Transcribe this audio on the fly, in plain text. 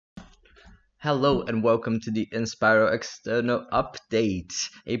Hello and welcome to the Enspiral External Update,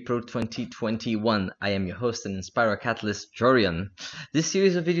 April 2021. I am your host and Enspiral Catalyst, Jorian. This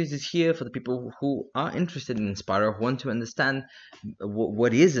series of videos is here for the people who are interested in Enspiral, who want to understand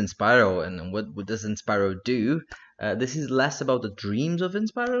what is Enspiral and what does Enspiral do. This is less about the dreams of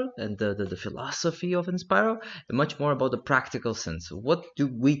Enspiral and the philosophy of Enspiral, and much more about the practical sense. What do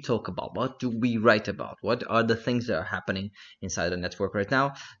we talk about? What do we write about? What are the things that are happening inside the network right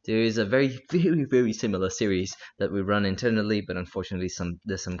now? There is a very similar series that we run internally, but unfortunately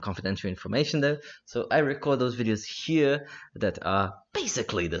there's some confidential information there. So I record those videos here that are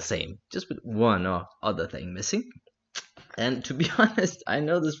basically the same, just with one or other thing missing. And to be honest, I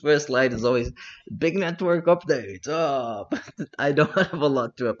know this first slide is always big network updates. But I don't have a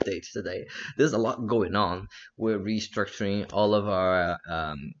lot to update today. There's a lot going on. We're restructuring all of our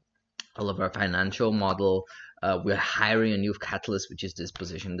financial model. We're hiring a new catalyst, which is this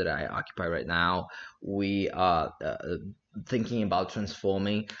position that I occupy right now. We are thinking about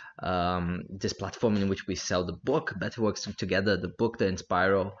transforming this platform in which we sell the book, Better Works Together, the book that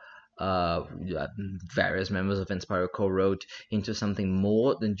Enspiral, various members of Enspiral co-wrote, into something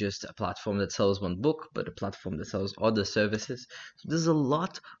more than just a platform that sells one book, but a platform that sells other services. So there's a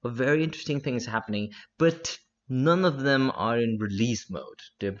lot of very interesting things happening, but none of them are in release mode.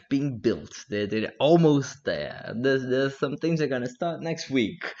 They're being built. They're almost there. There's some things that are gonna start next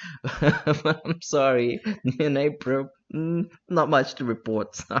week. I'm sorry, in April, not much to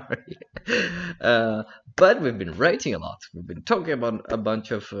report. Sorry, but we've been writing a lot. We've been talking about a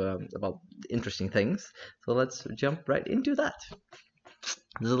bunch of about interesting things. So let's jump right into that.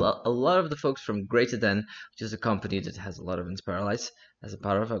 There's a lot of the folks from Greater Than, which is a company that has a lot of Inspiralites as a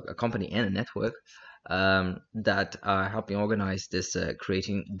part of a company and a network, that are helping organize this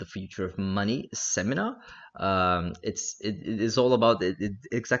Creating the Future of Money seminar. It is all about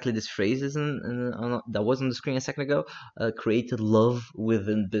exactly this phrase that was on the screen a second ago, create love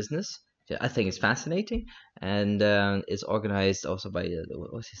within business. I think it's fascinating, and it's organized also by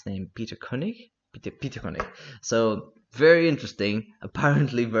what's his name, Peter Koenig. Peter Koenig. So very interesting,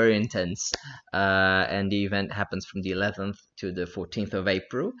 apparently very intense, and the event happens from the 11th to the 14th of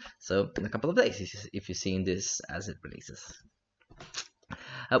April, so in a couple of days if you're seeing this as it releases.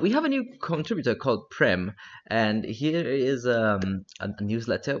 We have a new contributor called Prem, and here is a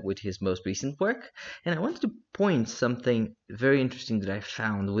newsletter with his most recent work. And I wanted to point something very interesting that I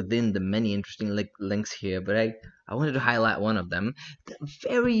found within the many interesting links here, but I wanted to highlight one of them. The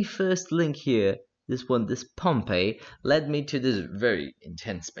very first link here, this Pompeii, led me to this very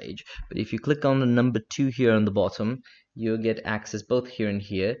intense page. But if you click on the number 2 here on the bottom, you'll get access both here and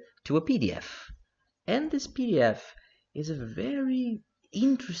here to a PDF. And this PDF is a very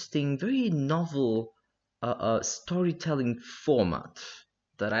interesting, very novel storytelling format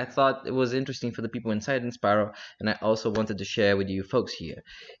that I thought it was interesting for the people inside Enspiral, and I also wanted to share with you folks here.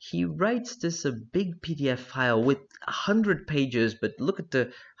 He writes this a big PDF file with 100 pages, but look at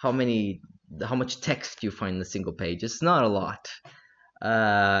how much text you find in a single page. It's not a lot,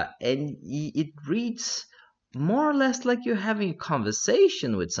 and it reads more or less like you're having a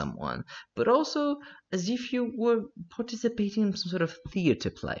conversation with someone, but also as if you were participating in some sort of theater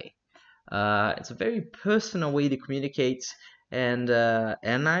play. It's a very personal way to communicate, and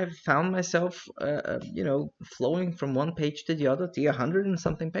I've found myself, flowing from one page to the other, to 100 and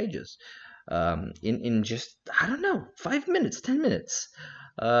something pages, in just, I don't know, 5 minutes, 10 minutes.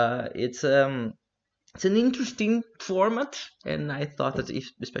 It's an interesting format, and I thought that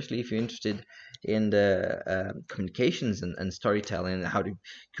especially if you're interested in the communications and storytelling and how to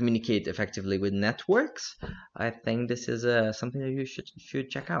communicate effectively with networks, I think this is something that you should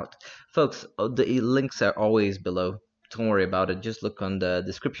check out. Folks, the links are always below. Don't worry about it. Just look on the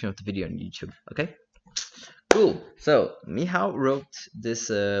description of the video on YouTube, okay? Cool. So, Michal wrote this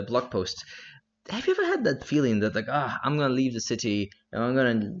blog post. Have you ever had that feeling that I'm gonna leave the city and I'm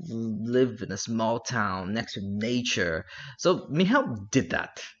gonna live in a small town next to nature? So Michal did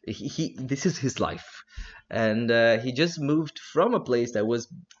that. This is his life, and he just moved from a place that was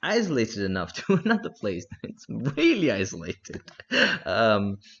isolated enough to another place that's really isolated,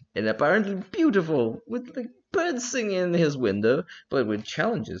 and apparently beautiful, with the birds singing in his window, but with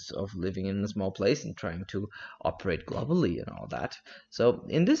challenges of living in a small place and trying to operate globally and all that. So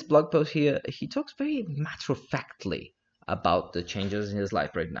in this blog post here, he talks very matter-of-factly about the changes in his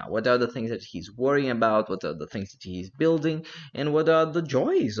life right now. What are the things that he's worrying about? What are the things that he's building? And what are the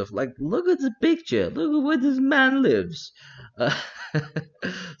joys of, like, look at the picture, look at where this man lives.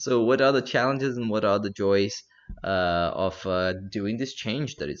 So what are the challenges and what are the joys of doing this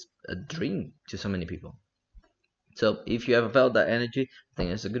change that is a dream to so many people? So if you ever felt that energy, I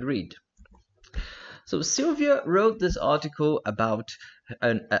think it's a good read. So Silvia wrote this article about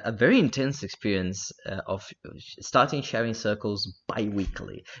a very intense experience of starting sharing circles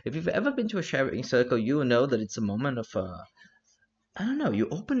bi-weekly. If you've ever been to a sharing circle, you will know that it's a moment of I don't know, you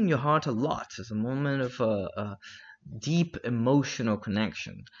open your heart a lot. It's a moment of a deep emotional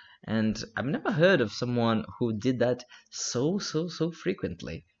connection. And I've never heard of someone who did that so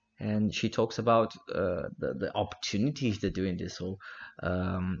frequently. And she talks about the opportunities that doing this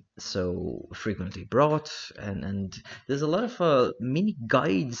so frequently brought. And there's a lot of mini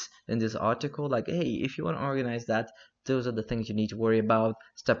guides in this article, like, hey, if you want to organize that, those are the things you need to worry about.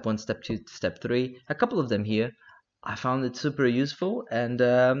 Step 1, step 2, step 3. A couple of them here. I found it super useful and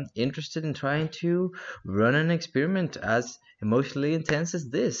interested in trying to run an experiment as emotionally intense as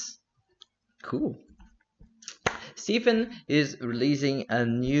this. Cool. Stephen is releasing a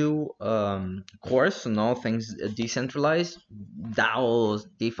new course on all things decentralized, DAOs,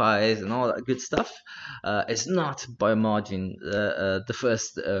 DeFi's, and all that good stuff. It's not by margin the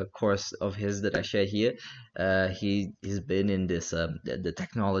first course of his that I share here. He's been in this the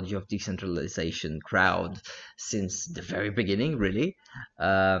technology of decentralization crowd since the very beginning, really.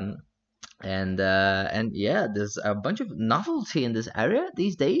 And yeah, there's a bunch of novelty in this area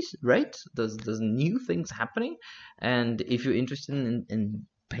these days, right? There's new things happening, and if you're interested in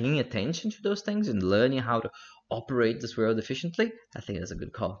paying attention to those things and learning how to operate this world efficiently, I think that's a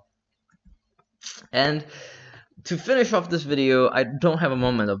good call. And to finish off this video, I don't have a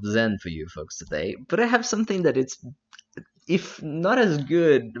moment of zen for you folks today, but I have something that it's, if not as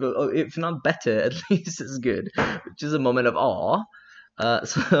good, or if not better, at least as good, which is a moment of awe.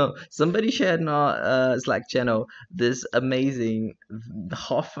 So somebody shared in our Slack channel this amazing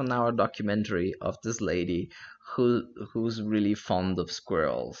half-an-hour documentary of this lady who's really fond of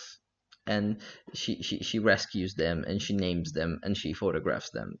squirrels, and she rescues them and she names them and she photographs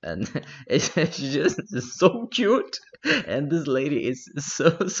them, and it's just so cute. And this lady is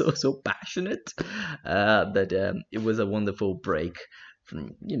so passionate that it was a wonderful break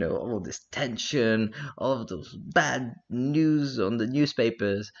from all this tension, all of those bad news on the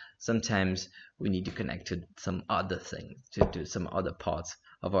newspapers. Sometimes we need to connect to some other thing, to some other parts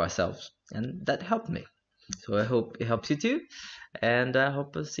of ourselves, and that helped me. So I hope it helps you too, and I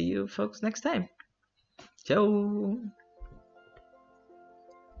hope to see you folks next time. Ciao.